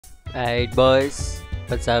Alright, boys,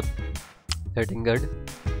 what's up? Getting good.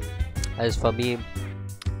 As for me,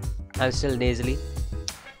 I'm still nasally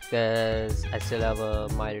because I still have a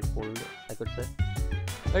mild cold, I could say.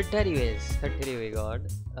 But anyway, God,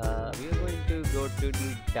 we are going to go to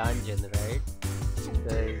the dungeon, right?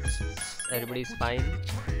 Because everybody's fine.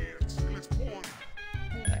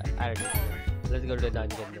 I don't know. Let's go to the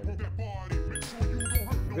dungeon then.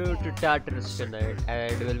 Go to Tartarus tonight,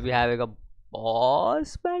 and we'll be having a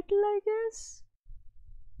boss battle, I guess.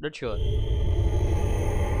 Not sure. Okay,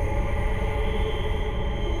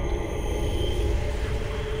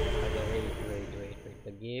 wait.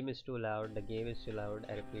 The game is too loud. The game is too loud.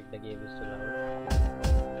 I repeat, the game is too loud.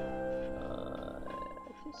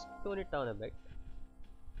 Just tone it down a bit.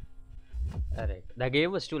 Alright. The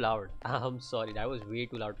game was too loud. I'm sorry. That was way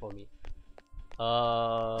too loud for me.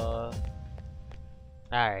 Alright.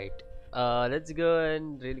 Let's go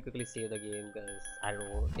and really quickly save the game because I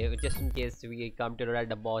don't know. Just in case we come to know that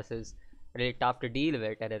the boss is really tough to deal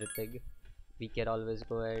with and everything, we can always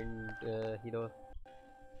go and do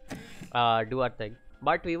our thing.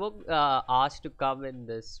 But we were asked to come in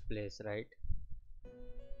this place, right?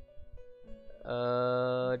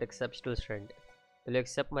 It accepts to friend. Will you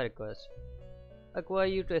accept my request? Acquire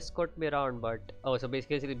you to escort me around, but oh, so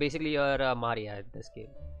basically you're Maria in this game.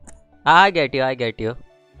 I get you.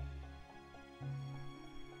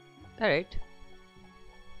 Alright.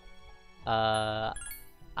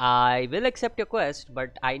 I will accept your quest,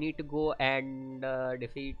 but I need to go and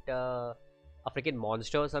defeat a freaking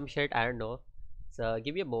monster or some shit. I don't know. So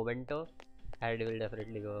give me a momento, and we will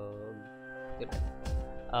definitely go.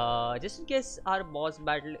 Just in case our boss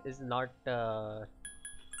battle is not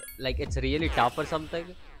like it's really tough or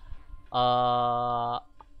something. I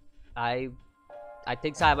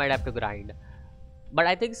think so. I might have to grind, but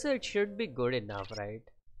I think so. It should be good enough, right?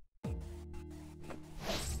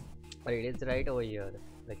 But it is right over here.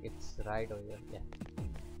 Like it's right over here. Yeah.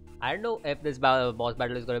 I don't know if this boss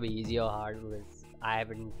battle is gonna be easy or hard because I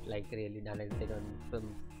haven't like really done anything on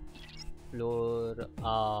from floor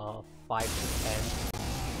 5 to 10.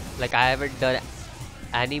 Like I haven't done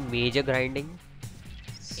any major grinding.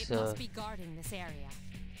 It So must be guarding this area.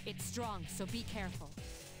 It's strong, so be careful.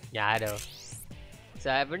 yeah, I know.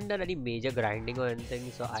 So I haven't done any major grinding or anything,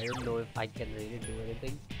 so I don't know if I can really do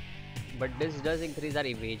anything. But this does increase our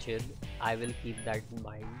evasion. I will keep that in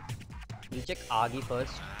mind. We'll check Agi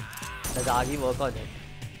first. Does Agi work on it?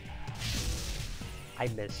 I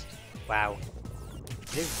missed. Wow.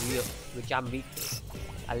 This is weird, which I'm weak to.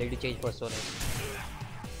 I'll need to change persona. This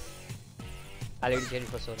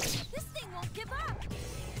thing won't give up.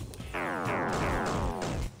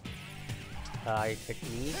 It hit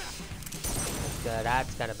me.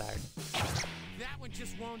 That's kind of bad. That one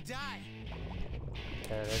just won't die.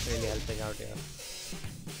 That's really helping out here.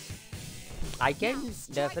 I can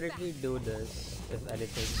definitely do this, if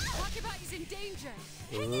anything. Takeba is in danger.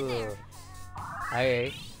 Hang in Ooh. there.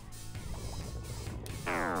 Alright.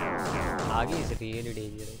 Agi is really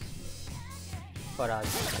dangerous. For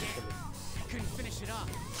us, actually. Couldn't finish it off.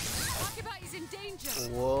 Takeba is in danger.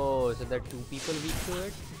 Whoa, so there are two people weak to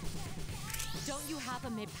it? Don't you have a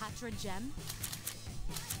Mepatra gem?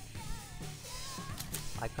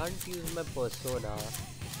 I can't use my persona,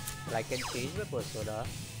 but I can change my persona.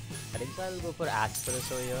 I think so I'll go for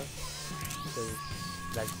Asperus over here, because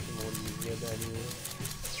that's more easier than you.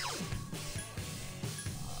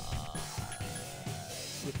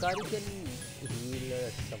 Yukari can heal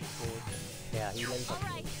support. Yeah, heal and support.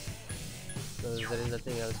 Alright. So there is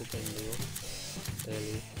nothing else you can do,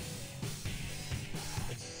 really.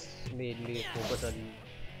 It's mainly focus on.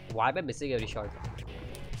 Why am I missing every shot?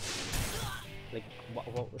 Like,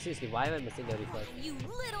 seriously, why am I missing every shot? You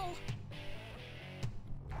little.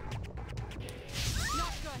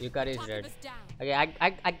 Not good. Yukari is dead. Takeba's down. Okay,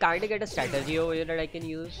 I kind of get a strategy over here that I can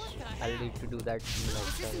use. I'll need to do that next This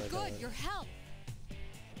time. isn't good. Your health.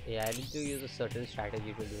 Yeah, I need to use a certain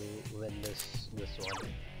strategy to do win this one,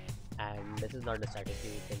 and this is not the strategy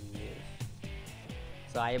you can use.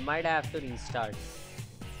 So I might have to restart.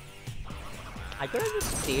 I could have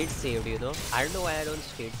just stayed saved, you know. I don't know why I don't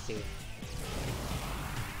stayed saved.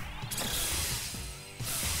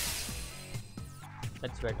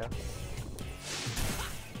 That's better.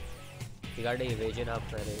 We got the evasion up,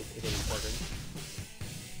 it is important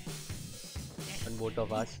on both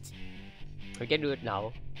of us. We can do it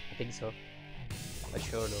now. I think so. But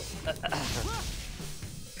sure no.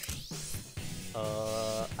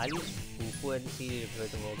 I'll use Fufu and see if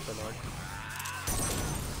it works or not.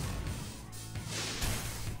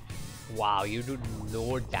 Wow, you do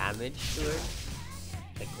no damage to it?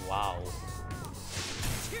 Like, wow.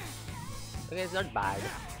 Okay, it's not bad.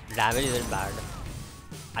 Damage isn't bad.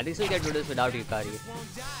 I think so we can do this without Yukari. Just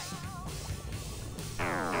won't die.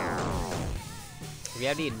 We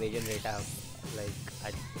have the invasion rate up. Like,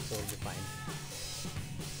 I think so we'll be fine.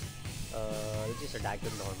 Let's just attack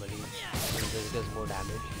him normally. Since this does more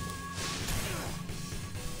damage.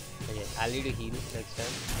 Okay, I'll need to heal next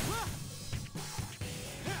time.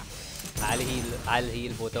 I'll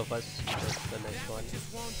heal both of us. That's the next one.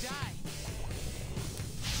 Just won't die.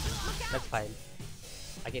 That's fine.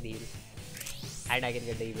 I can heal. And I can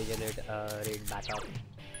get the evasion rate back up.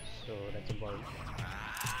 So that's important.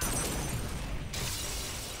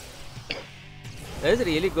 There's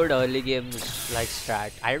really good early game like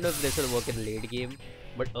strat. I don't know if this will work in late game,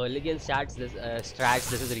 but early game strats this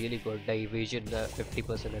this is really good. The evasion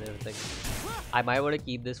 50% and everything. I might want to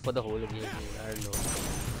keep this for the whole game. I don't know.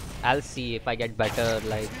 I'll see if I get better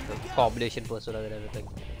like combination personas and everything.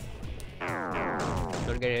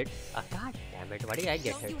 Don't get hit. God damn it! Why did I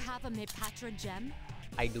get Don't hit? you have a Mid-Patra gem?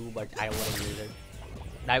 I do, but I don't want to use it.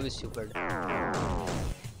 That was stupid.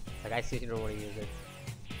 Like I seriously don't want to use it.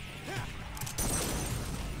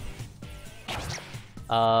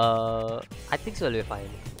 I think so will be fine.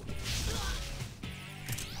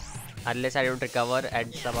 Unless I don't recover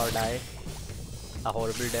and somehow die. A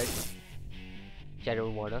horrible death. Which I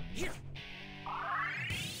don't wanna.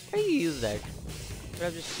 How do you use that? Should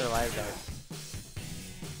have just survived that.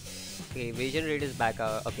 Okay, evasion rate is back.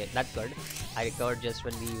 Okay, that's good. I recovered just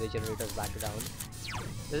when the evasion rate was back down.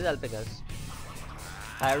 This is helping us.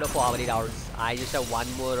 I don't know for how many rounds. I just have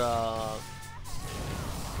one more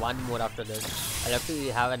after this. I'll have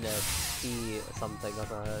to have an SP something or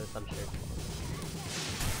some shit.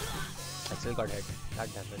 I still got hit. God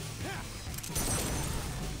damn it.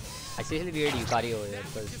 I seriously needed Yukari over here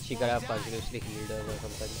because she could have continuously healed her or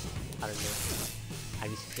something. I don't know. And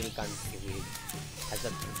we still can't evade. That's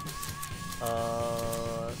a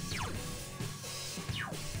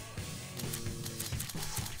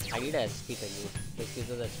I need a SP thingy. This gives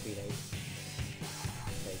us SP, right?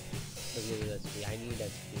 Right. This gives us SP. I need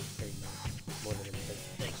SP right now. More than anything.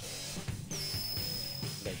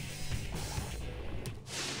 Dead.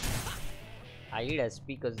 I need SP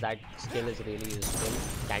because that skill is really useful.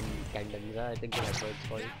 Candenza, I think that's what it's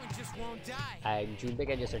called. That one just won't die. And Junpei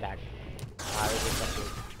can just attack. I will just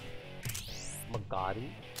support. Magaru.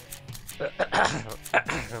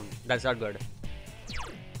 That's not good.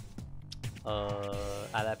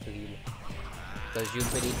 I'll have to heal because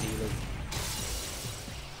Junpei needs healing.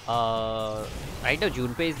 Right now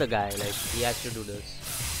Junpei is the guy. Like he has to do this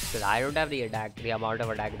because I don't have the amount of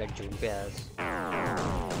attack that Junpei has,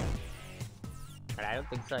 and I don't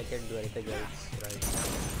think so I can do anything else. Right?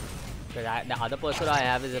 Because the other person I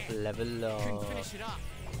have is at level Couldn't finish it off.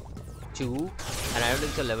 2, and I don't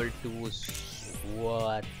think so. Level 2 is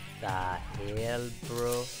what the hell,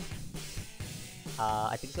 bro.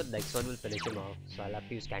 I think so. The next one will finish him off, so I'll have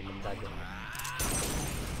to use Candenza again.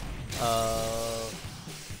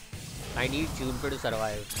 I need Junpei to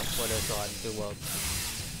survive for this one to work.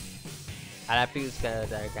 I'll have to use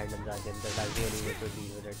Candenza again, because that's the only way to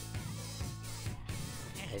deal with it.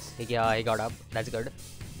 Nice. He got up. That's good.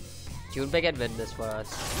 Junpei can win this for us.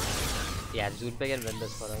 Yeah, Junpei can win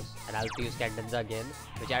this for us, and I'll have to use Candenza again,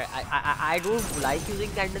 which I don't like using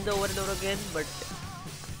Candenza over and over again, but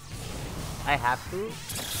I have to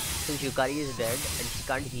since Yukari is dead and she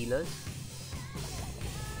can't heal us.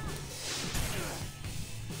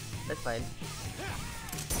 That's fine.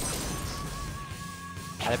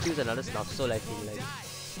 I'll have to use another Snuff Soul, I feel like.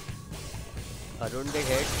 Don't get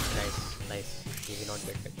hit. Nice. He will not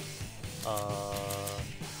get hit.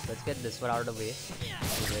 Let's get this one out of the way.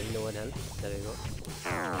 He's very low on health. There we go.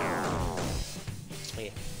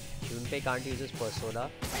 Okay. Junpei can't use his persona,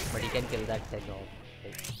 but he can kill that thing off.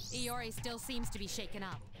 Iori still seems to be shaken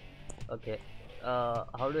up. Okay.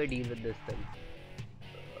 How do I deal with this thing?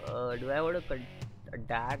 Do I want to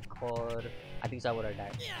attack or I think so I want to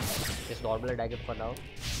attack. Just normal attack him for now.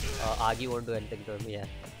 Agi won't do anything to him. Yeah.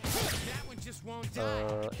 That one just won't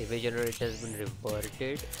die. Evasion rate has been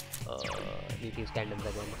reverted. Need to use Candenza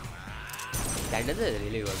again. Candenza is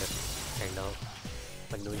really good right now.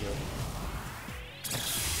 Pandujo.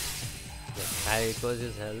 Yes, it was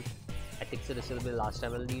his health. I think so this will be the last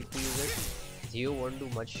time I'll need to use it. Zio won't do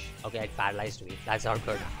much. Okay, it paralyzed me. That's not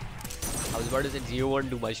good. I was about to say Zio won't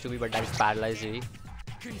do much to me, but that paralyzed me.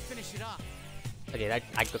 Couldn't finish it off. Okay, that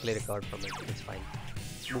I quickly recovered from it. It's fine.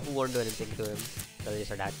 Mufu won't do anything to him. So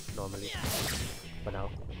just attack normally. For now.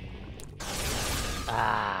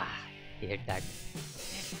 Ah, he hit that.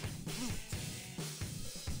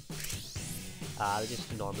 I'll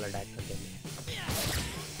just normal attack again.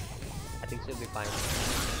 I think she'll be fine.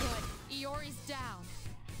 Good. Iori's down.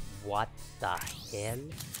 What the hell?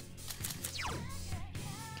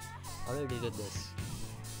 How do I deal with this?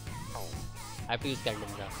 I have to use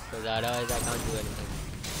Kandenza because otherwise I can't do anything.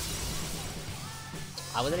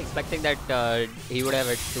 I wasn't expecting that he would have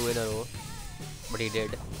hit 2 in a row, but he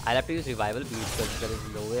did. I'll have to use Revival Beat because there is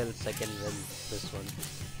no way else I can win this one.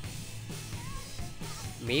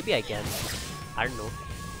 Maybe I can. I don't know.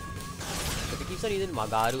 If he keeps on using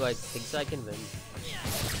Magaru, I think so I can win.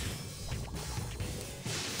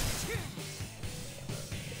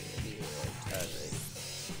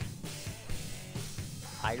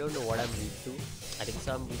 I don't know what I'm weak to. I think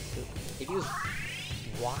so I'm weak to. It used.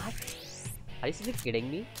 What? Are you seriously kidding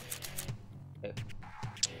me? Okay.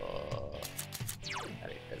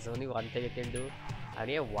 Alright, there's only one thing I can do. I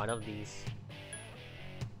only have one of these.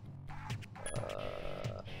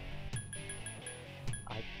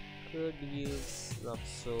 I could use Snuff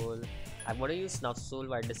Soul. I want to use Snuff Soul,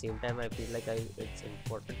 but at the same time, I feel like it's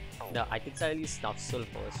important. No, I think so I'll use Snuff Soul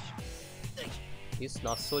first. Use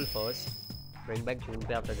Snuff Soul first. Bring back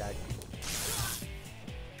Junpei after that.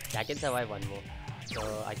 I can survive one more.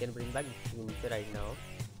 So I can bring back Junpei right now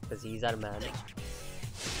because he's our man.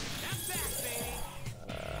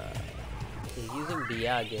 He's using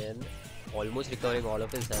Dia again, almost recovering all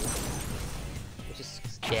of his health, which is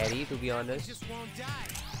scary to be honest.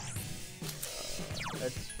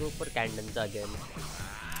 Let's go for Kandenza again,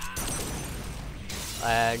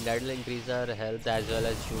 and that will increase our health as well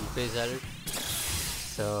as Junpei's health.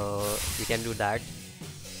 So we can do that,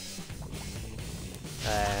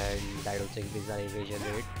 and that also increases our evasion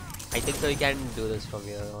rate. I think so we can do this from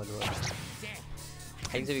here onwards. I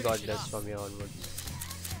think so we got this from here onwards.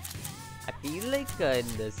 I feel like in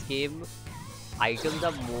this game, items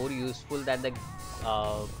are more useful than the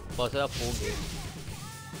Persona 4 game.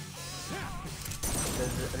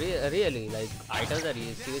 Really, like items are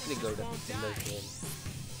seriously good in this game.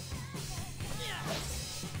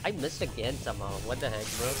 I missed again somehow. What the heck,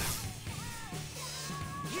 bro?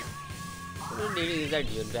 You don't need to use that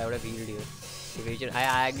Junpei. I would have healed you. Evasion.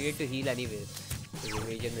 I needed to heal anyways.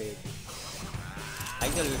 Evasion rate. I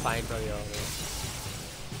think I'll be fine from here.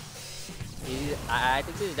 I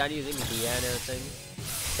think he's done using Dia and everything.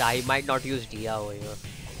 So I might not use Dia over here.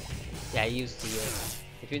 Yeah, he used Dia.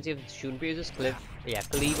 Which means if Junpei uses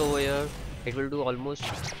Cleave over here, it will do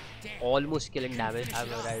almost killing damage.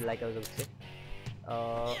 Like I was going to say.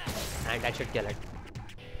 And I should kill it.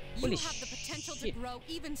 Holy shit.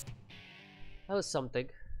 That was something.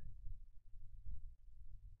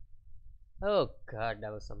 Oh god,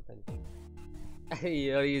 that was something.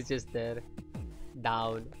 Here he's just there,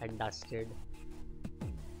 down and dusted.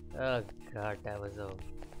 Oh god, that was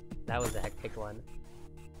a hectic one.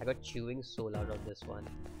 I got chewing soul out of this one.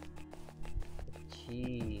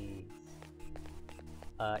 Jeez.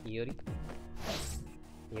 Iori.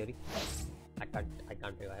 I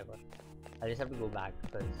can't revive her. I just have to go back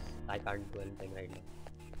because I can't do anything right now.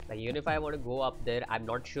 Like even if I want to go up there, I'm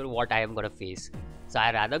not sure what I am gonna face. So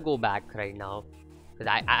I rather go back right now because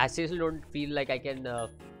I seriously don't feel like I can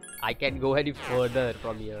go any further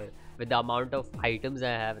from here with the amount of items I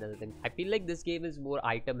have and everything. I feel like this game is more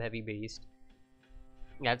item heavy based.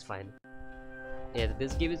 That's fine. Yeah,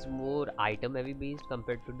 this game is more item heavy based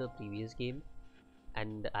compared to the previous game,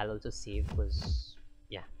 and I'll also save because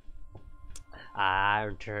yeah. I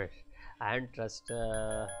don't trust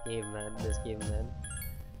this game, man.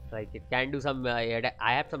 Like it can do some. I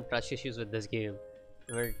have some trust issues with this game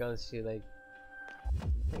when it comes to like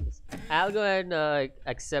things. I'll go ahead and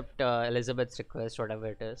accept Elizabeth's request, whatever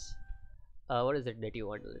it is. What is it that you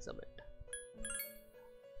want, Elizabeth?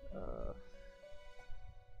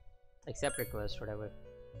 Accept request, whatever.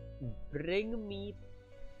 Bring me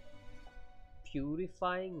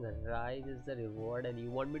purifying rise is the reward, and you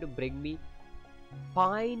want me to bring me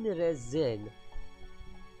pine resin.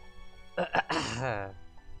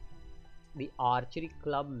 The archery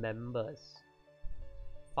club members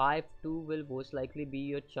 5-2 will most likely be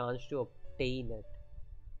your chance to obtain it.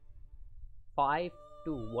 5-2,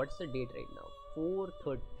 what's the date right now?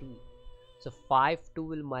 4:30. So 5-2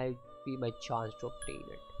 will be my chance to obtain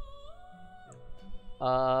it.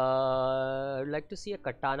 I'd like to see a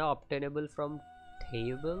katana obtainable from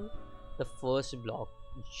table, the first block,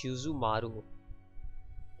 Juzumaru.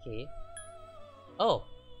 Okay. Oh,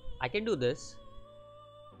 I can do this.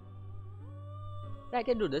 Yeah, I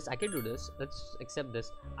can do this. Let's accept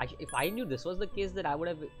this. If I knew this was the case, then I would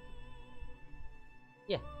have.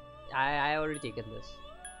 Yeah, I already taken this.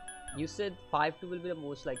 You said 5-2 will be the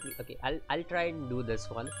most likely. Okay, I'll try and do this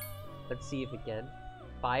one. Let's see if we can.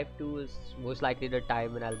 5-2 is most likely the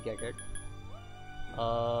time when I'll get it.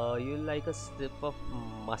 You like a sip of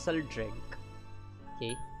muscle drink.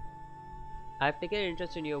 Okay. I've taken an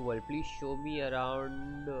interest in your world. Please show me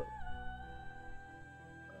around the.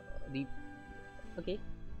 Okay,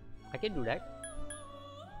 I can do that.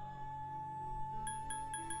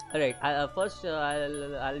 Alright, first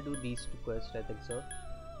I'll do these two quests. I think so.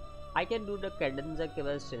 I can do the Cadenza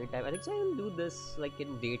quest anytime. I think so. I'll do this like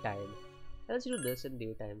in daytime. Let's do this in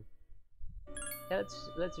daytime. Yeah,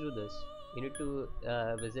 let's do this. You need to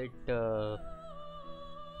visit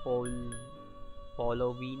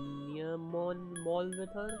Paulovinia Mall with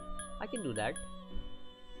her. I can do that.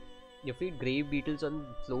 You feed grave beetles on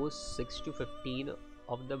floors 6 to 15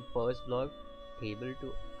 of the first block. Able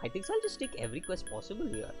to. I think so. I'll just take every quest possible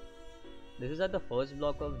here. This is at the first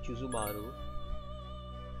block of Juzumaru.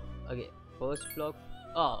 Okay, first block.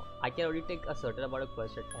 Oh, I can only take a certain amount of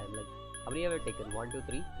quests at time. Like, how many have I taken? 1, 2,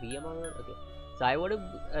 3? 3 amount? Okay. So I want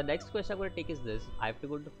to. Next quest I'm going to take is this. I have to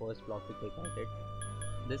go to the first block to take out it.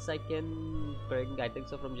 This I can bring. I think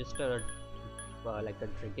so from just a like a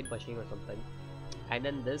drinking machine or something. And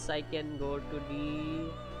then this I can go to the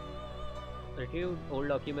retrieve old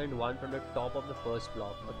document 1 from the top of the first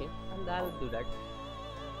block. Okay, and I'll do that.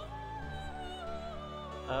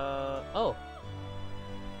 Oh.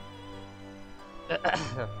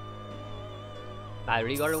 I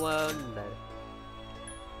already got one there.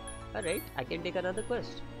 Alright, I can take another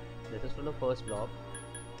quest. This is from the first block.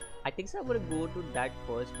 I think so I'm gonna go to that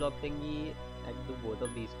first block thingy and do both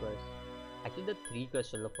of these quests. Actually, the 3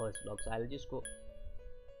 quests on the first block, so I'll just go.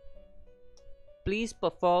 Please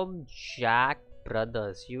perform Jack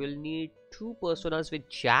Brothers. You will need 2 personas with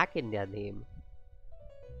Jack in their name.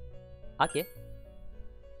 Okay.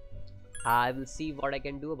 I will see what I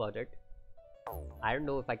can do about it. I don't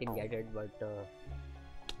know if I can get it, but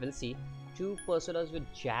we'll see. 2 personas with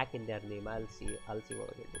Jack in their name. I'll see what I can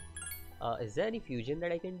do. Is there any fusion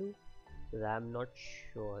that I can do? Because I'm not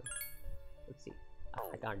sure. Let's see.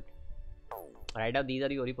 I can't. Right now, these are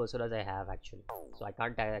the only personas I have actually. So I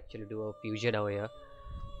can't actually do a fusion over here.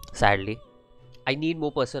 Sadly, I need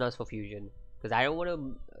more personas for fusion because I don't want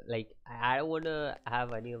to I don't want to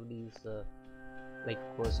have any of these like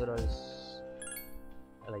personas.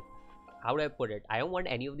 Like, how do I put it? I don't want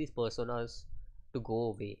any of these personas to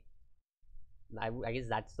go away. I guess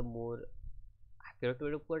that's the more accurate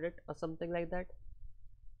way to put it, or something like that.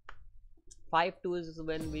 5-2 is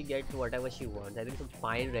when we get whatever she wants. I think some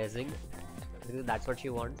fine resin. I think that's what she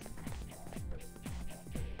wants.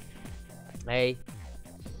 Hey.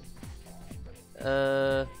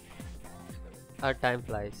 Our time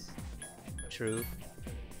flies. True.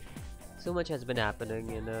 So much has been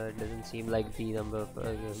happening, and it doesn't seem like the number of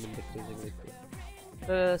have been decreasing.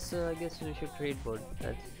 So I guess we should trade board.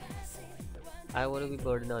 I want to be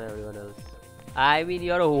burdened on everyone else. I mean,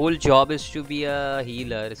 your whole job is to be a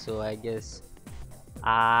healer, so I guess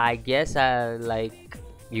like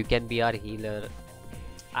you can be our healer.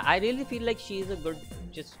 I really feel like she is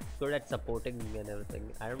just good at supporting me and everything.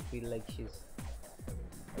 I don't feel like she's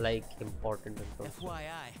like important and stuff.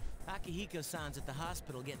 FYI, Akihiko-san's at the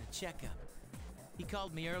hospital getting a checkup. He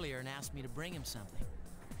called me earlier and asked me to bring him something.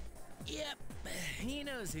 Yep, he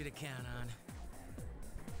knows who to count on.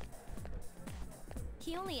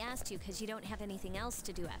 He only asked you because you don't have anything else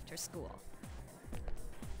to do after school.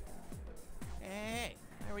 Hey,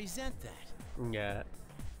 I resent that. Yeah.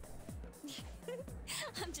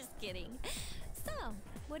 I'm just kidding. So,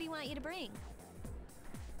 what do you want you to bring?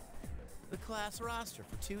 The class roster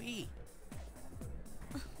for 2E.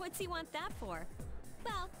 What's he want that for?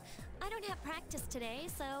 Well, I don't have practice today,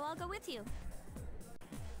 so I'll go with you.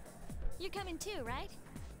 You're coming too, right?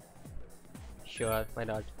 Sure, why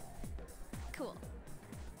not? Cool.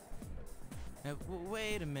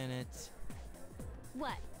 Wait a minute.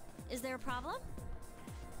 What? Is there a problem?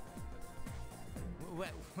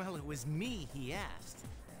 Well, it was me he asked.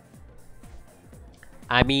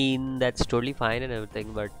 I mean, that's totally fine and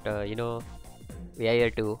everything, but you know, we are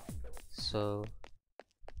here too. So,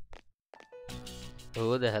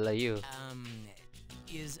 who the hell are you?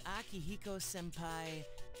 Is Akihiko-senpai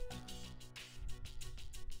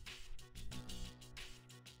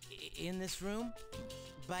in this room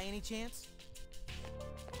by any chance?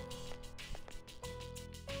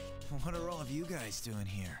 What are all of you guys doing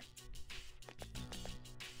here?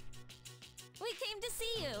 We came to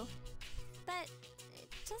see you. But it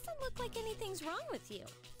doesn't look like anything's wrong with you.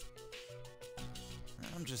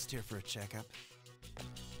 I'm just here for a checkup.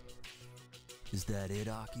 Is that it,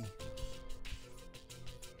 Aki?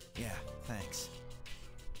 Yeah, thanks.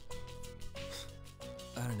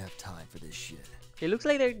 I don't have time for this shit. He looks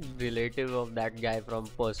like that relative of that guy from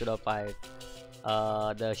Persona 5.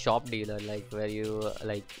 The shop dealer, like where you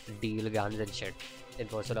like deal guns and shit in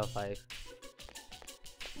Persona 5.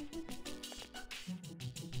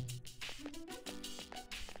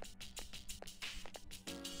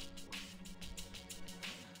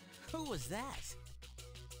 was that?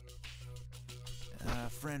 A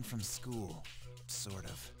friend from school, sort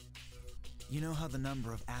of. You know how the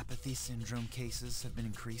number of apathy syndrome cases have been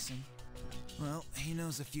increasing? Well, he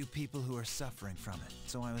knows a few people who are suffering from it,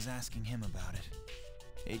 so I was asking him about it.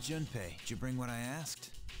 Hey Junpei, did you bring what I asked?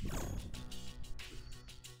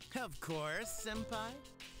 Of course, senpai.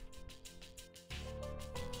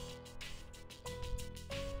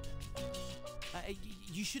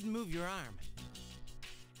 You shouldn't move your arm.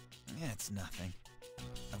 Yeah, it's nothing.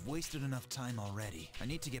 I've wasted enough time already. I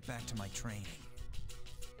need to get back to my training.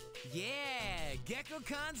 Yeah,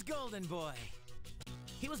 Gecko-Khan's golden boy.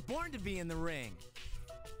 He was born to be in the ring.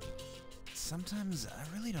 Sometimes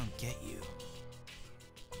I really don't get you.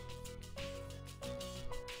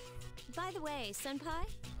 By the way, Senpai,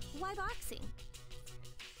 why boxing?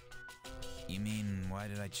 You mean, why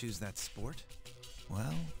did I choose that sport?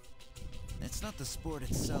 Well, it's not the sport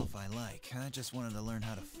itself I like. I just wanted to learn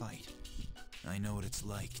how to fight. I know what it's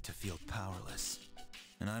like to feel powerless,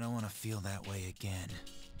 and I don't want to feel that way again.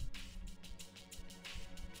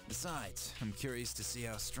 Besides, I'm curious to see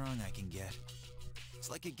how strong I can get. It's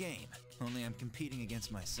like a game, only I'm competing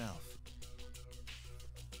against myself.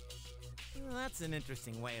 Well, that's an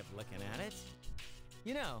interesting way of looking at it.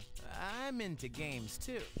 You know, I'm into games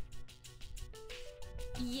too.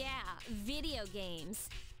 Yeah, video games.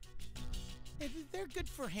 They're good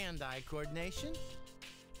for hand-eye coordination.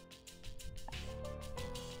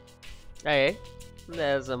 Hey,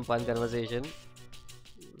 there's some fun conversation.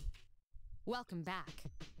 Welcome back.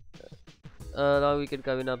 Now we can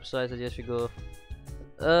come in up, so I suggest we go.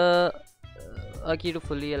 Aki to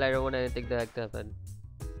fully, I don't want anything to happen.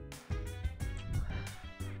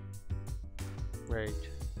 Right.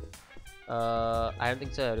 I don't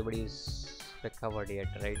think so. Everybody's recovered yet,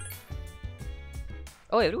 right?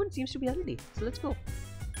 Oh, everyone seems to be healthy. So let's go.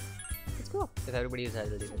 Let's go. If everybody is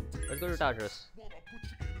healthy, then let's go to Tartarus.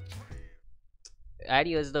 And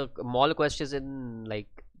here's the mall quest is in like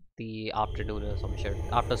the afternoon or some shit,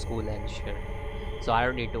 after school and shit. So I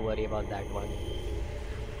don't need to worry about that one.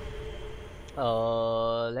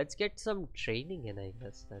 Let's get some training in, I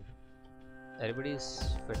guess then. Everybody's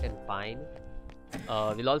fit and fine.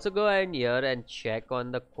 We'll also go in here and check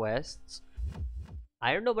on the quests.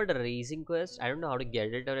 I don't know about the racing quest. I don't know how to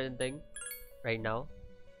get it or anything right now.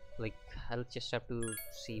 Like, I'll just have to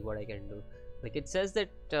see what I can do. Like, it says that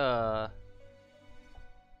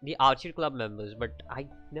the archery club members, but I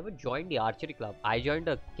never joined the archery club. I joined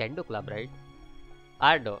a kendo club, right?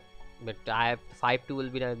 I don't know, but I have 5-2 will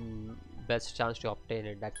be the best chance to obtain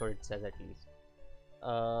it. That's what it says at least.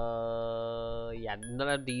 Yeah, none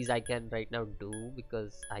of these I can right now do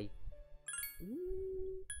because I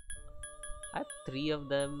have 3 of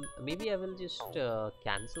them. Maybe I will just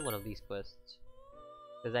cancel one of these quests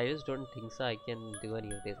because I just don't think so I can do any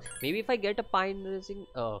of this. Maybe if I get a pine racing,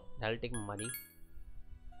 that'll take money.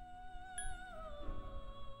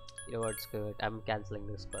 You know what's good? I'm canceling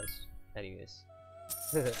this quest anyways.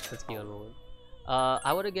 Let's keep on moving.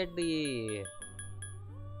 I want to get the.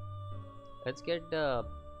 Let's get the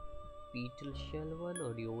beetle shell one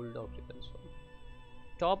or the old documents one.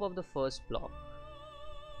 Top of the first block.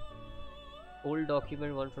 Old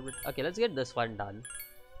document one from it. Okay, let's get this one done.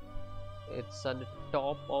 It's on the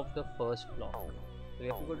top of the first block. So we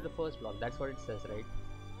have to go to the first block. That's what it says, right?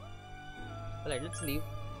 Alright, let's leave.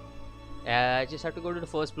 I just have to go to the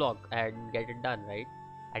first block and get it done, right?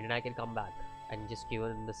 And then I can come back and just give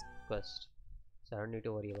in this quest. So I don't need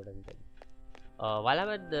to worry about anything. While I'm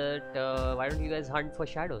at that, why don't you guys hunt for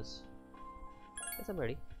shadows? Yes, I'm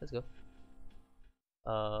ready. Let's go.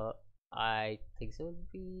 I think so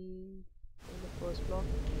would be in the first block.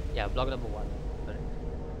 Yeah, block number 1.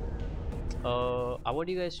 Alright. I want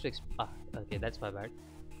you guys to okay, that's my bad.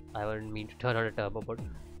 I didn't mean to turn on a turbo mode.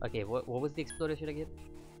 Okay, what was the exploration again?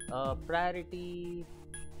 Priority,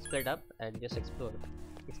 split up and just explore.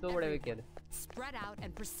 Explore whatever you can. Spread out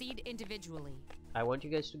and proceed individually. I want you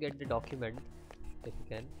guys to get the document if you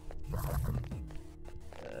can.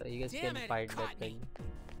 You guys can find that thing.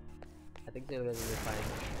 I think they will be fine.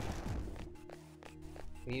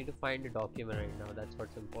 We need to find the document right now. That's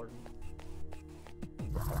what's important.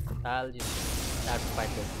 I'll just have to find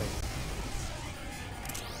this thing.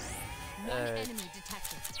 One enemy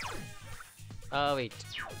detected. Wait.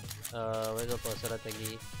 Where's the cursor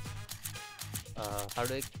thingy? How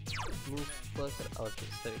do I move cursor? Oh, okay,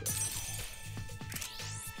 there we go.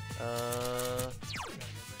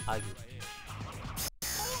 Argue.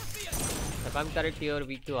 If I'm correct, you're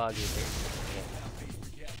weak to argue, right?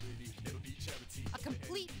 Yeah. A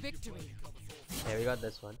complete victory. Yeah, we got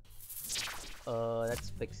this one.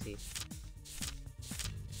 That's Pixie.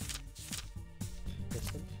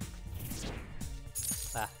 This one.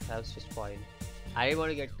 Ah, that was just coin. I didn't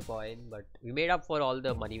want to get the coin, but we made up for all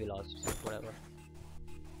the money we lost, so whatever.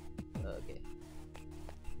 Okay.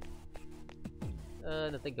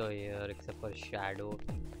 Nothing over here except for shadow,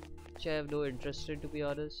 which I have no interest in, to be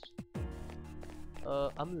honest.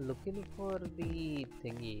 I'm looking for the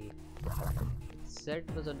thingy. It said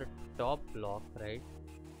it was on the top block, right?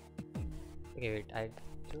 Okay, wait, I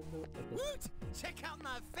don't know. Okay. Loot! Check out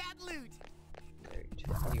my fat loot! Right,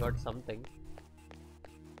 we got something.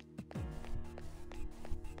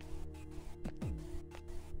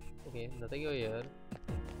 Okay, nothing over here.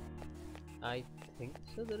 I think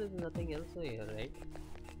so. There is nothing else over here, right?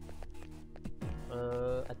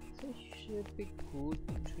 I think it should be good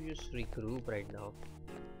to just regroup right now.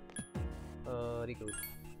 Regroup.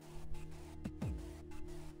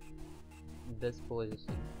 This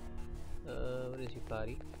position. Where is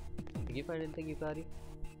Yukari? Did you find anything, Yukari?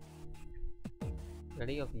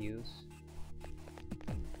 Nothing of use.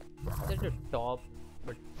 It's at the top,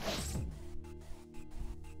 but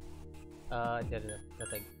there is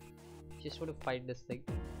nothing. Just want to find this thing.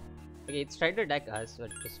 Okay, it's trying to attack us,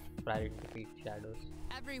 but just try to defeat shadows.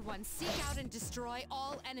 Everyone, seek out and destroy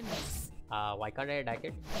all enemies. Why can't I attack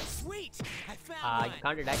it? Sweet! I found You one!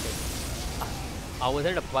 can't attack it.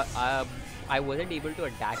 I wasn't able to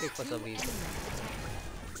attack it for some reason.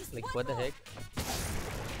 Like, what the heck?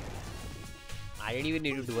 I didn't even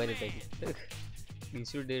need to do anything.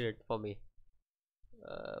 These two did it for me.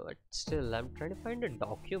 But still, I'm trying to find a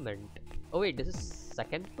document. Oh wait, this is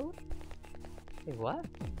second floor? Wait, what?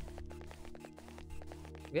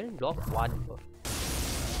 We're in block 1 though.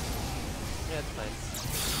 Yeah, that's fine.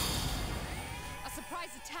 A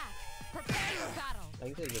surprise attack. Prepare your battle. I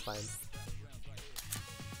think it'll be fine.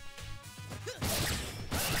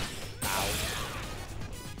 Ow.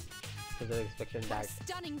 Wasn't expecting A that.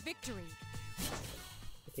 stunning victory.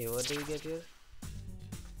 Okay, what do we get here?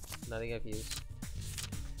 Nothing of use.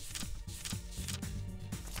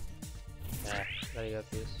 Yeah, nothing of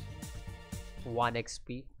use. 1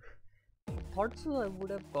 XP. Thought so I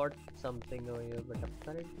would have got something over here, but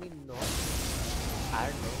apparently not. I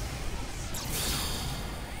don't know.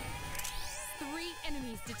 3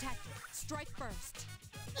 enemies detected. Strike first.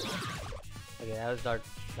 Okay, that was not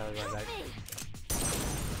bad.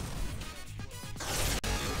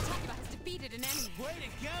 Takeba has defeated an enemy. Way to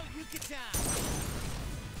go, Yucatan!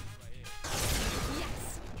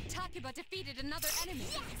 Yes. Takeba defeated another enemy.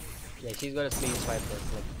 Yeah, she's gonna sleeve swipe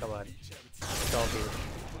this. Like, come on. It's obvious.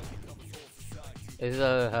 This is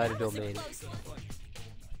her domain.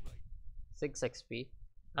 6 XP.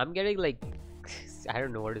 I'm getting like I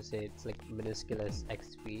don't know what to say. It's like minuscule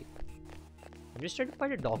XP. I'm just trying to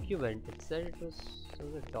find a document. It said it was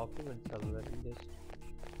a document somewhere. I'm just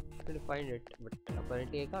trying to find it, but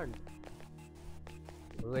apparently I can't.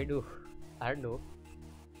 What do I do? I don't know.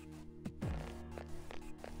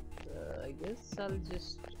 I guess I'll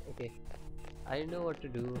just okay. I know what to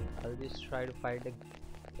do. I'll just try to find a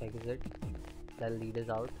exit that'll lead us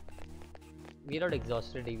out. We're not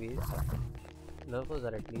exhausted anyways. None of us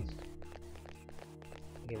are at least.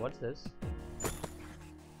 Okay, what's this?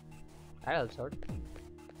 I'll sort.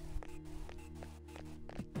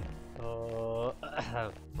 Oh,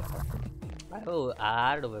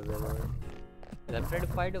 I don't know. And I'm trying to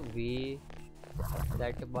find a way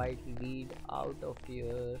that might lead out of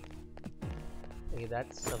here. Okay,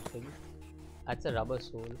 that's something. That's a rubber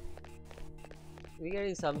soul. We're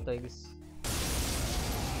getting some things.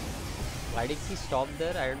 Why did he stop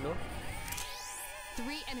there? I don't know.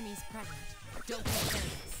 3 enemies present. Don't get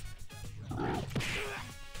nervous.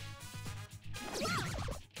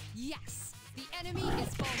 Yes, the enemy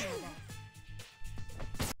is vulnerable.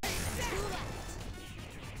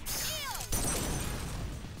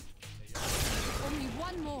 Only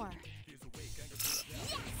one more.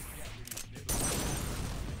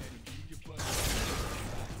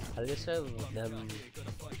 I'll just have them.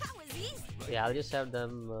 That was easy. Yeah, I'll just have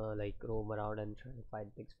them like roam around and try to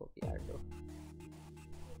find things for me. I don't know.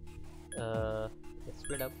 Let's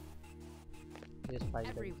split up. Just find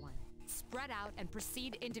them. Everyone, spread out and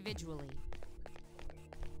proceed individually.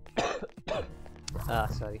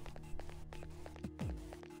 Sorry.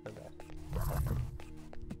 My bad.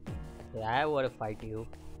 Yeah, I want to fight you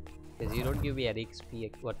because you don't give me any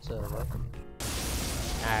XP whatsoever.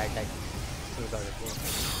 And I still got it.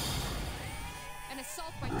 An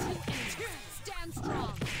assault by 2 enemies. Stand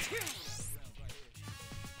strong.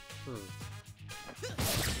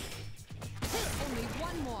 Only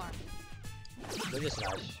one more. They just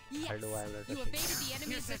rush. Yes, I don't know why I'm not you rushing. evaded the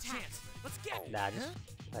enemy's Here's a attack. chance. Let's get Nah, just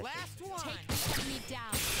rush it. Last one! Take the enemy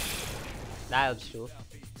down. That helps too.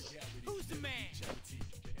 Who's the man?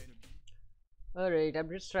 Alright, I'm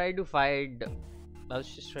just trying to find. I was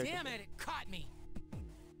just trying Damn to. it, it caught me.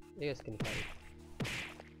 You guys can find.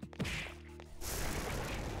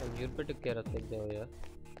 And you'd better care of things over here.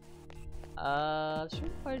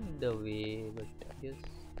 Should find the way, but I guess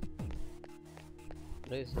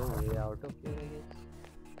there is no way out of here. I guess.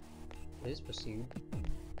 Let's proceed.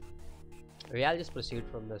 Maybe I'll just proceed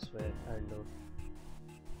from this way. I don't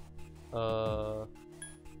know.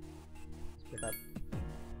 Split up.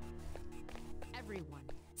 Everyone,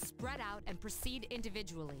 spread out and proceed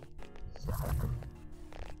individually.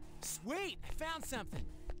 Sweet, I found something.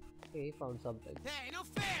 Okay, he found something. Hey, no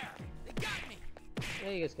fair. They got me. Yeah,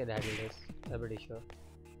 you guys can handle this. I'm pretty sure.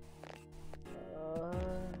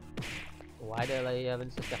 Why the hell are you having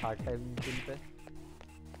such a hard time doing that?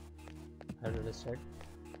 I don't understand.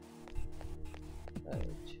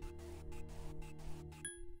 Right.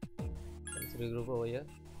 Let's regroup over here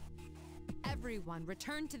Everyone,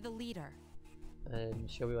 return to the leader. and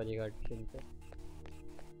show me what you got. Shinpe.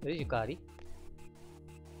 Where is Yukari?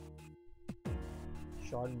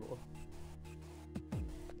 Sean Moore.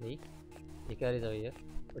 Hey, Yukari is over here.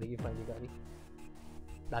 What did you find, Yukari?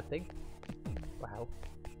 Nothing? Wow.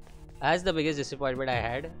 That's the biggest disappointment I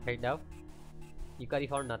had right now. Yukari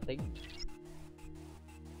found nothing.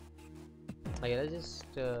 Okay, let's just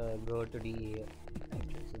go to the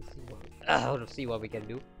entrance and see what we can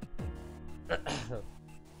do.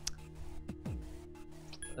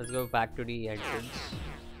 Let's go back to the entrance.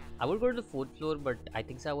 I would go to the 4th floor, but I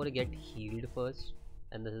think so I want to get healed first,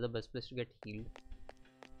 and this is the best place to get healed.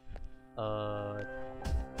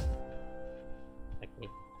 Okay,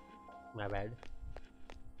 my bad.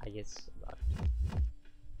 I guess not.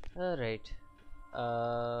 Alright.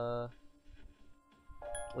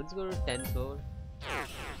 Let's go to 10th floor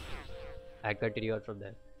and continue on from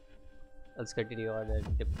there. Let's continue on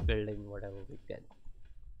and building whatever we can.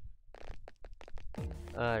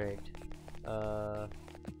 Alright.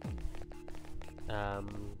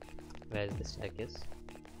 Where's the staircase?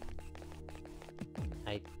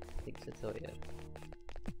 I think it's over here.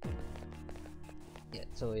 Yeah,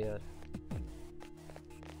 it's over here.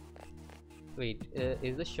 Wait,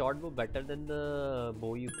 is the short bow better than the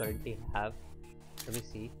bow you currently have? Let me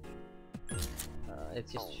see.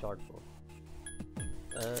 It's just short bow.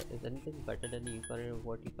 Is anything better than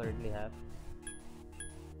what you currently have?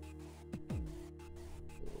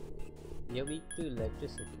 You're weak to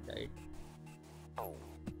electricity, right?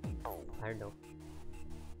 I don't know.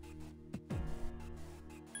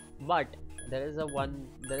 But there is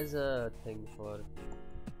a thing for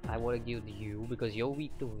I want to give you, because you're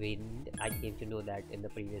weak to wind. I came to know that in the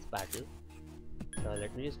previous battle. So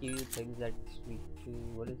let me just give you things that's weak to,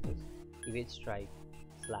 what is this? Evade strike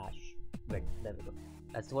 / wind. There we go.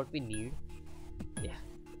 That's what we need. Yeah,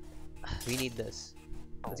 we need this.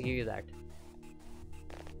 Let's give you that,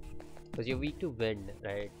 because you're weak to wind,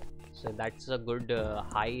 right? So that's a good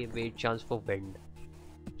high weight chance for wind.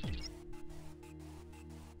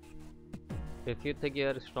 If you think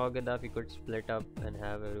you're strong enough, you could split up and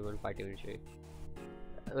have everyone fighting with you.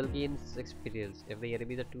 Will gain experience. If the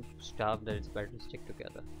enemies are too starved, then it's better to stick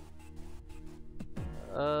together.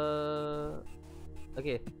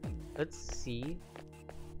 Okay, let's see.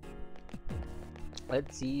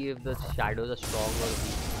 Let's see if the shadows are strong or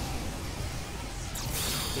weak.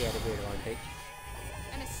 The enemy advantage.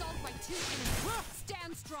 An assault by 2 enemies.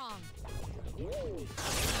 Stand strong.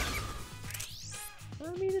 I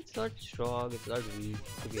mean, it's not strong, it's not weak,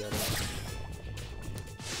 to be honest.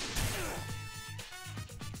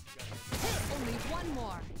 Only one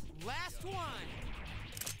more. Last one.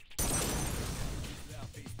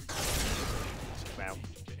 Wow.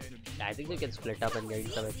 I think we can split up and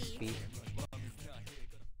get some XP.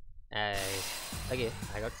 Okay,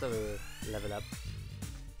 I got some level up.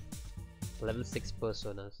 Level 6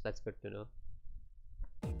 personas, that's good to know.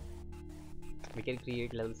 We can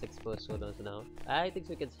create level 6 personas now. I think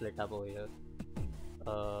we can split up over here.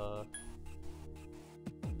 I'll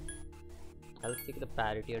take the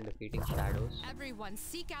parity on defeating shadows. Everyone,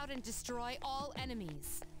 seek out and destroy all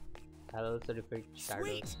enemies. I'll also defeat shadows.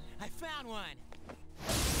 Sweet, I found one.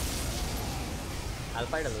 I'll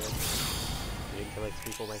fight a little. Getting some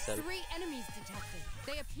XP for myself. 3 enemies detected.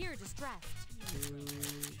 They appear distressed.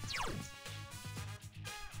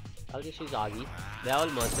 I'll just use Agi. They're all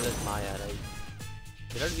merciless Maya, right?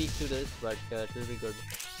 They're not weak to this, but it will be good.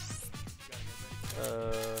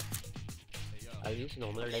 I'll use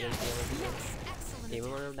normal attack and Excellent. same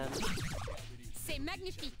amount of damage. C'est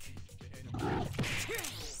magnifique.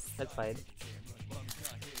 That's fine.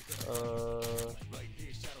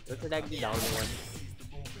 Let's attack the down one.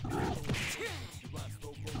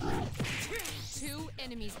 2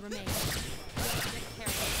 enemies remain.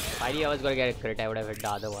 careless. If I knew I was gonna get a crit, I would have hit the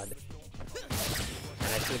other one. And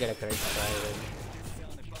I still get a crit, so I win.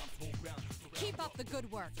 Keep up the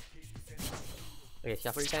good work. Okay,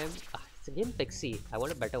 shuffle time. Ah, it's again Pixie. I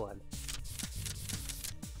want a better one.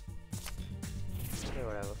 Okay,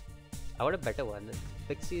 whatever. I want a better one.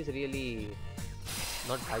 Pixie is really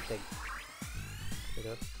not helping. You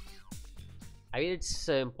know? I mean, it's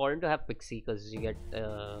important to have Pixie because you get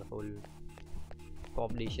whole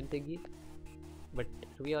population thingy. But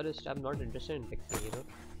to be honest, I'm not interested in Pixie, you know?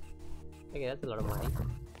 Okay, that's a lot of money.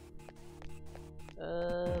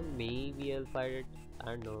 Maybe I'll fight it. I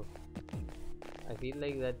don't know. I feel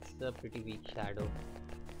like that's a pretty weak shadow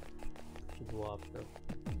to go after.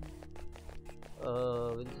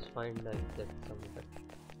 We'll just find like that somewhere.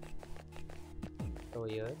 Over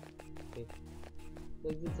here. Okay.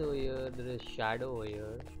 There's this over here. There is shadow over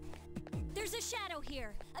here. There's a shadow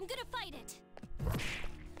here. I'm gonna fight it.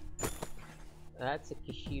 That's a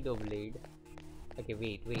Kishido blade. Okay,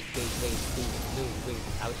 wait. Dude,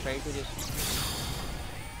 I was trying to just.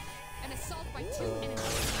 An assault by 2 enemies.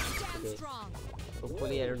 Stand okay. strong.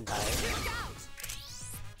 Hopefully, I don't die. Look out!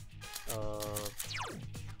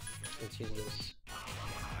 Let's use this.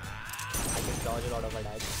 I can dodge a lot of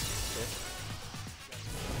attacks. Yes.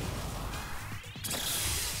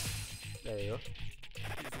 There you go.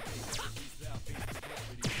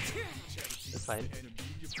 That's fine.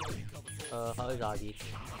 How is Agi?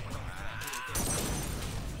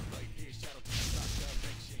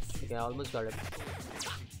 Okay, I almost got it.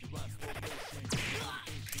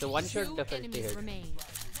 So one shot 2 definitely enemies hit remain.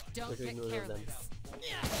 Don't between get those of them. careless.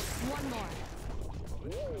 One more.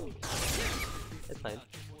 That's fine.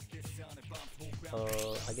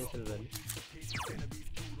 I guess we'll win.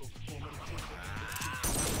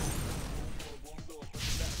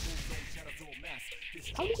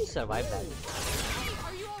 How did you survive that? Hey,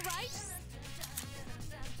 are you alright?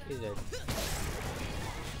 He's dead.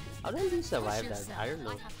 How did you survive Push that? yourself. I don't know.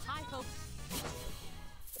 I have high hopes.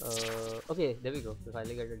 Okay, there we go. We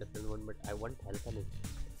finally get a different one, but I want health and it.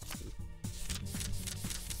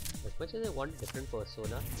 As much as I want different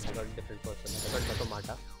persona, I got a different persona. I got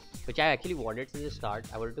Nekomata, which I actually wanted since the start.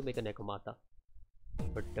 I wanted to make a Nekomata,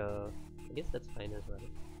 but I guess that's fine as well.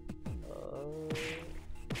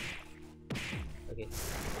 Okay,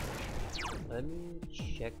 let me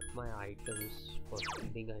check my items for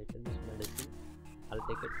healing items, medicine. I'll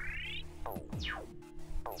take it.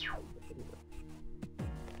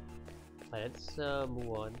 Let's move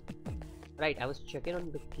on. Right, I was checking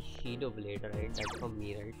on the Kishido blade, right? That's from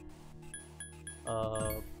me, right?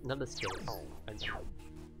 Not the skills.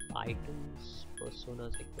 Items,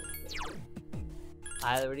 personas, equipment.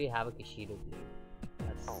 I already have a Kishido blade.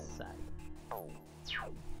 That's sad.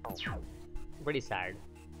 Pretty sad,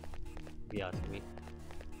 if you ask me.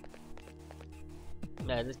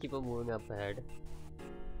 Yeah, just keep on moving up ahead.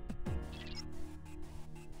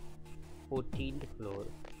 14th floor.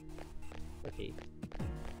 Okay.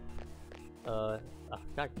 God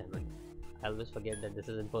damn it. I always forget that this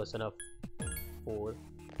is in Persona 4.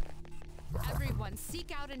 Everyone,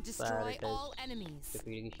 seek out and destroy Prioritize all enemies.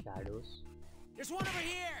 defeating shadows. There's one over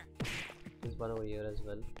here! There's one over here as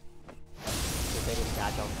well. If I can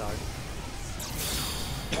catch off guard.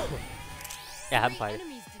 Yeah, I'm 3 fine.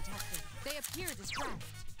 enemies detected. They appear distressed.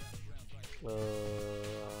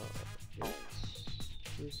 Let's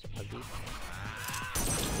use Huggy.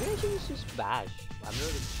 Maybe I should just use Bash. I'm not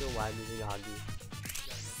really sure why I'm using Huggy.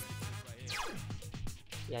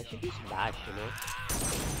 Yeah, I should use Bash, you know,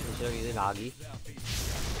 instead of using Huggy.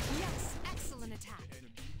 Yes, excellent attack.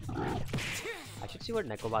 I should see what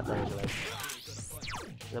Nekobata is like.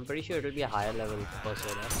 I'm pretty sure it will be a higher level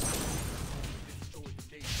persona.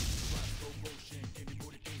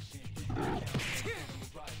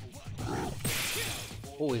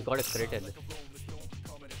 Oh, he's got a crit in.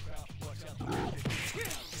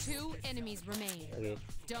 2 enemies remain. Okay.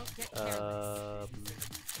 Don't get careless.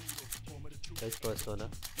 Where's persona?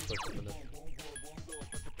 Persona.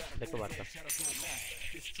 Nekobata.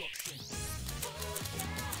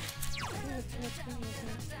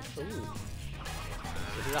 Ooh.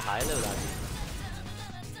 This is a high level actually.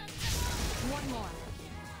 One more.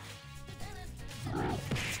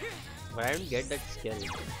 But I don't get that skill.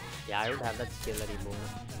 Yeah, I don't have that skill anymore.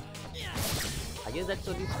 I guess that's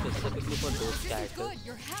only specifically for those This is characters. good.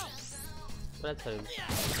 Your health. But that's fine.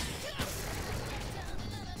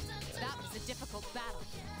 That was a difficult battle.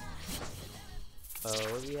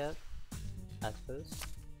 What do we have? Aspers.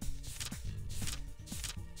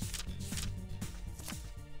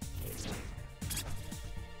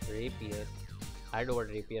 Rapier. I don't know what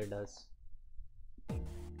rapier does,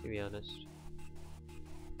 to be honest.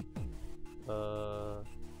 Uh,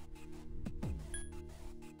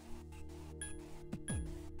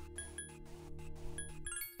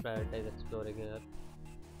 prioritize exploring here.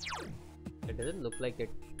 It doesn't look like it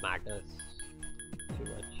matters too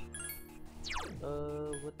much.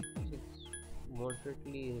 What is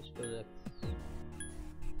moderately historic?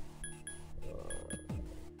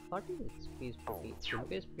 40 XP is pretty.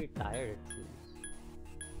 Junpei is pretty tired, it seems.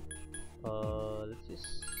 Let's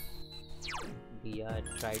just Dia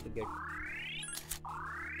and try to get.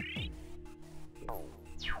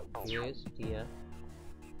 Here's Dia.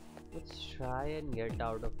 Let's try and get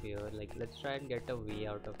out of here. Like, let's try and get a way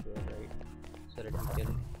out of here, right? So that we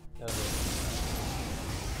can.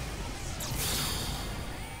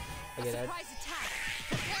 Okay, Surprise attack!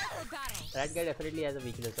 Prepare for battle! that guy definitely has a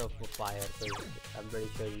weakness of fire, so I'm pretty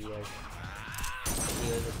sure he was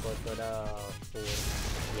a Persona 4.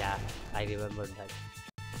 Yeah, I remember that.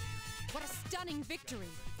 What a stunning victory!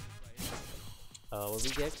 What we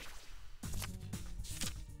get?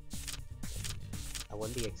 I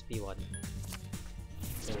want the XP one.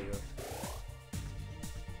 There we go.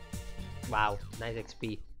 Wow, nice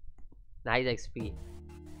XP. Nice XP.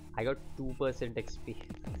 I got 2% XP.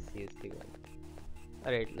 Seriously, man.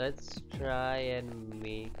 Alright, let's try and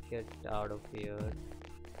make it out of here.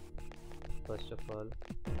 First of all,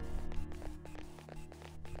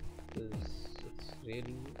 because it's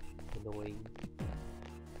really annoying.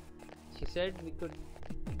 She said we could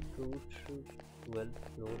go through 12th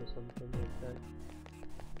floor or something like that.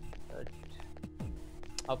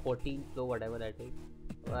 Or 14th floor, whatever that is.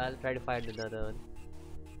 Well, I'll try to find another one.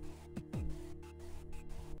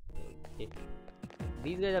 Okay.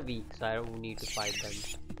 These guys are weak, so I don't need to fight them.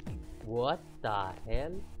 What the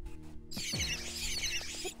hell?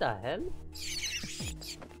 What the hell?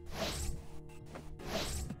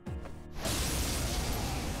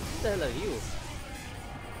 What the hell are you?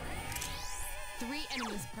 3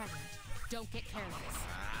 enemies present. Don't get careless.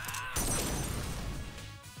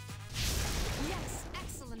 Yes,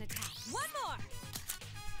 excellent attack. One more!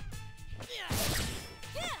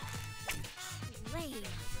 Lame.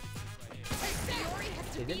 Fury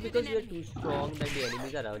has Is it defeated because an we are enemy. too strong that the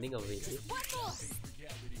enemies are running away? One more!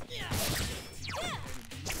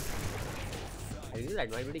 I think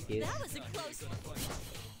that might be the case. That was a close one.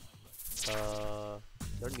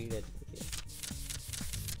 Don't need it. Okay.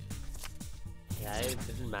 Yeah, it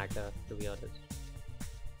doesn't matter, to be honest.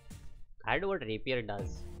 I don't know what rapier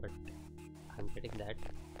does, but I'm getting that.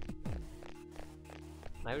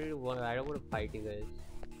 I don't want to fight you guys.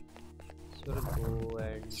 Just wanna go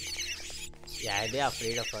and yeah, they are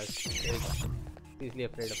afraid of us. They're seriously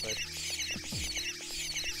afraid of us.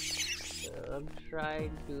 I'm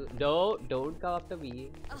trying to. No, don't come after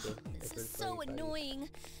me. Oh, Okay, this that was is so very funny. annoying.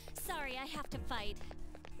 Sorry, I have to fight.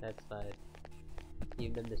 That's fine.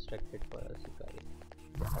 Keep them distracted for us, you guys.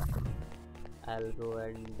 I'll go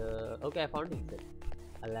and okay, I found it.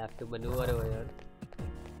 I'll have to maneuver over here.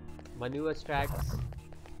 Maneuver strats.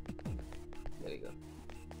 There we go.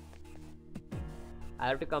 I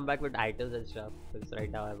have to come back with items and stuff because right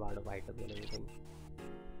now I'm out of items and everything.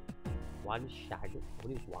 One shadow,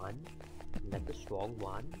 only one? That's a strong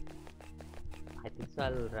one. I think so.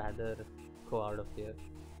 I'll rather go out of here.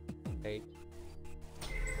 Right?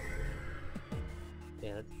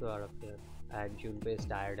 Yeah, let's go out of here. And Junpei is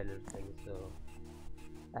tired and everything, so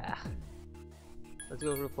let's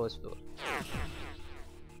go to the first floor.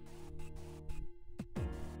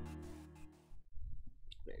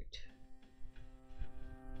 Right.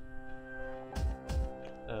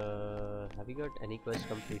 Have you got any quest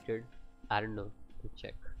completed? I don't know. Let's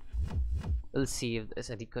check. We'll see if there's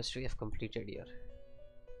any quest we have completed here.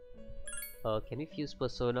 Can we fuse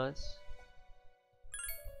personas?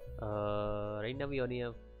 Right now we only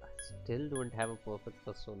have. Still don't have a perfect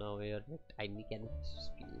persona where I can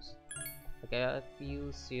fuse. Okay, I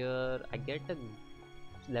fuse here. I get a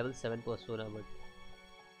level 7 persona, but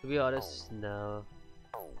to be honest, no.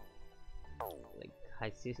 Like,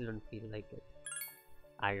 I seriously don't feel like it.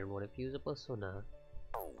 I don't want to fuse a persona.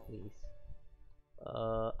 Please.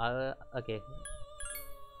 Okay.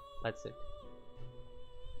 That's it.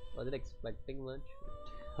 Wasn't expecting much,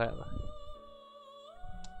 but whatever.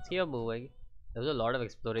 Let's keep on moving. There was a lot of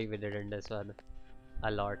exploring we did in this one.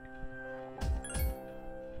 A lot.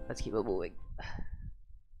 Let's keep on moving.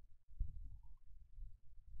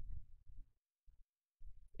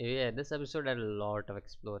 Yeah, this episode had a lot of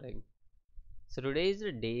exploring. So today is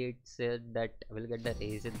the day it said that we'll get the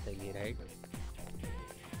raisin thingy, right?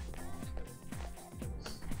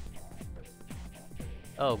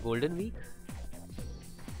 Oh, Golden Week?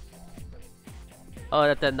 Oh,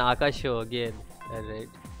 that's a Naka show again. Alright.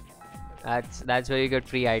 That's where you get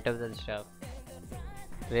free items and stuff.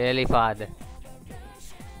 Really fun.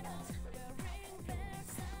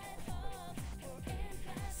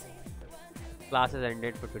 Classes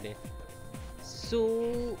ended for today.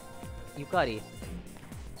 So, Yukari.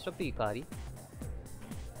 Stop to Yukari.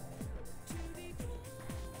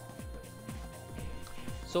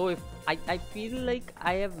 So if I feel like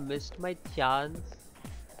I have missed my chance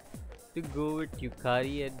to go with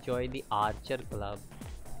Yukari and join the Archer Club.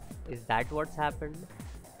 Is that what's happened?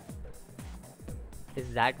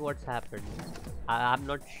 Is that what's happened? I'm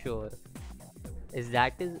not sure. If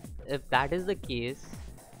that is the case,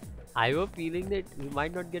 I have a feeling that we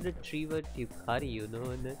might not get a tree with Yukari, you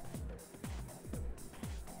know, in it.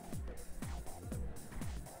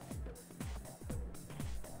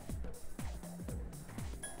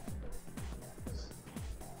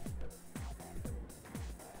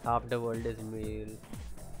 Half the world is male.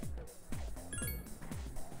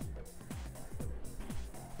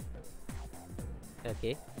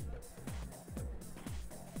 Okay.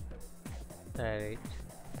 Alright.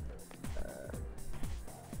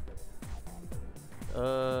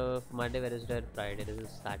 Monday, Wednesday, and Friday. This is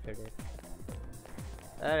Saturday.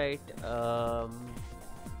 Alright.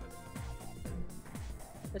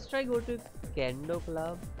 Let's try go to Kendo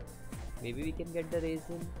Club. Maybe we can get the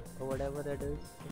raisin or whatever that is.